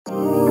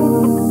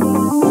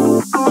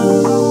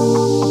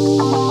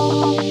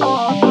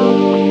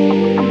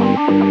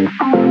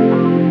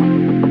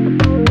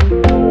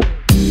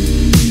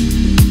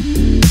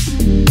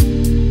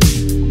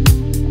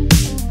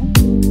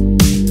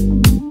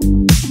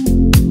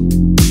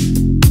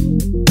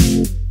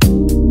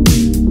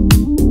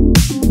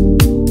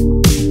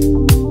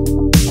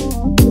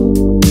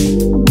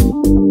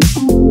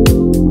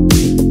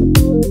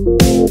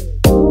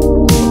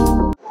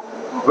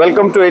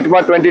Welcome to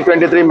ITMA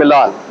 2023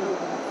 Milan.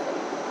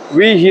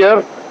 We here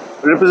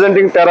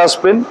representing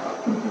TeraSpin,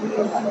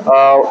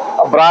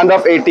 a brand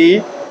of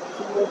ATE,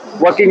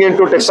 working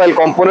into textile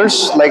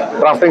components like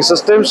drafting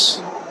systems,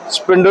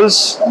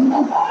 spindles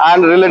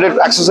and related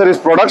accessories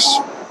products,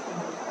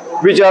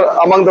 which are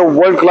among the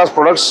world-class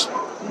products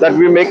that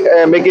we make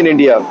in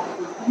India.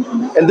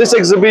 In this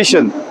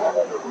exhibition,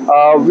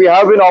 we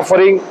have been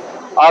offering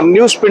our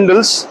new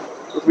spindles.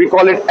 We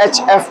call it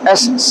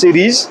HFS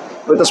series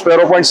with a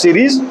sparrow point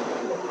series,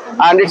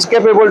 and it's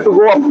capable to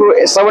go up to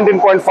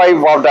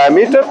 17.5 watt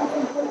diameter.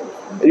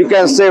 You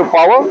can save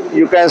power,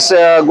 you can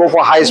go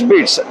for high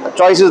speeds.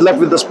 Choice is left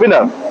with the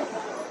spinner.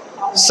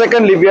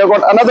 Secondly, we have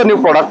got another new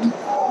product,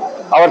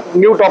 our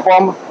new top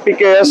arm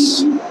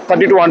PKS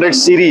 3200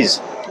 series.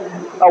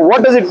 Now,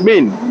 what does it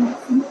mean?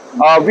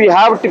 We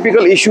have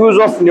typical issues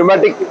of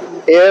pneumatic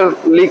air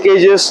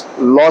leakages,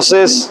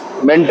 losses,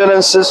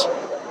 maintenances.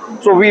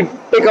 So we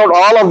take out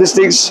all of these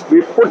things.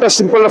 We put a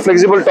simple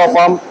flexible top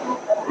arm.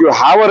 You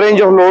have a range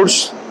of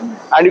loads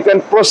and you can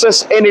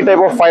process any type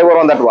of fiber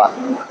on that one.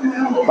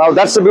 Now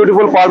that's the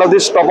beautiful part of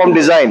this top arm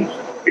design.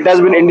 It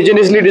has been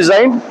indigenously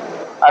designed,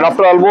 and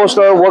after almost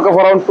a work of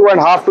around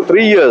 2.5 to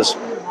 3 years,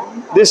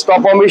 this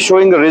top arm is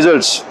showing the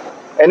results,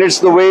 and it's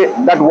the way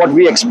that what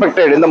we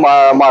expected in the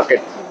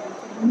market.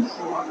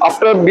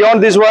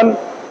 Beyond this one,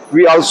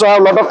 we also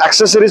have a lot of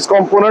accessories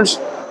components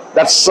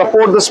that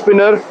support the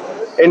spinner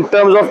in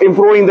terms of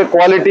improving the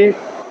quality.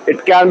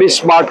 It can be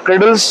smart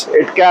cradles,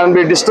 it can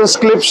be distance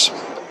clips,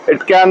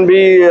 it can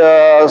be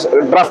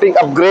drafting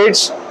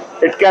upgrades,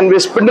 it can be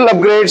spindle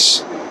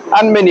upgrades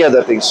and many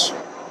other things.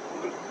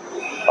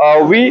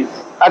 We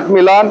at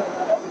Milan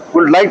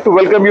would like to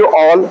welcome you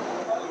all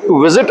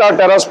to visit our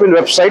TeraSpin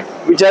website,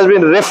 which has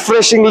been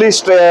refreshingly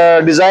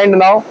designed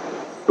now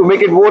to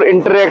make it more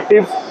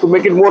interactive, to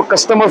make it more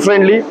customer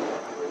friendly,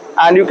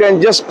 and you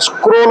can just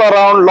scroll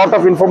around lot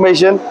of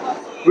information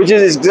which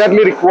is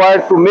exactly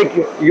required to make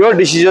your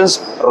decisions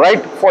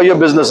right for your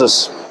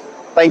businesses.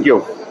 Thank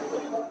you.